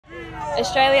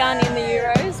Australia in the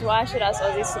Euros, why should us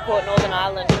Aussies support Northern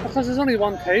Ireland? Because there's only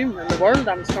one team in the world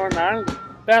and it's Northern Ireland.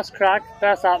 Best crack,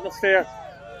 best atmosphere,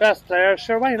 best players,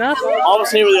 sure, why not?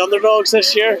 Obviously we're the underdogs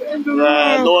this year,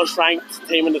 the lowest ranked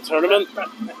team in the tournament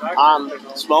and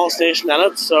small station in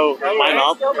it, so why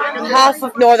not? Half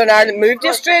of Northern Ireland moved to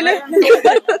Australia.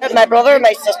 My brother,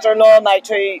 my sister-in-law, my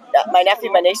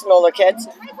nephew, my niece and all their kids.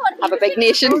 Have a big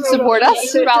nation support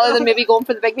us rather than maybe going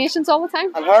for the big nations all the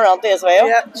time. And her auntie as well.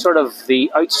 Yeah. Sort of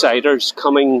the outsiders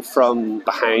coming from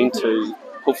behind to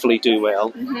hopefully do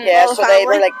well. Yeah, so they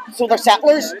were like, so they're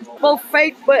settlers. We'll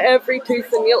fight with every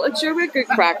tooth and nail. It's sure we're good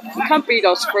crack. You can't beat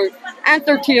us for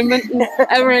entertainment and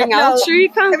everything else. Sure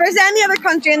you can't. If there's any other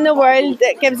country in the world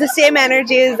that gives the same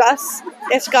energy as us,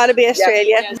 it's got to be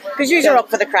Australia. Because you are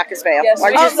up for the crack as well. Yes,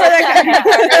 Aren't you? up for the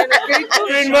crack.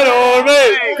 Green man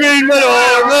army! Green man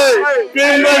army!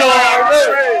 Green man army!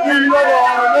 Green man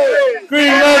army! Green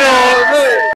man army!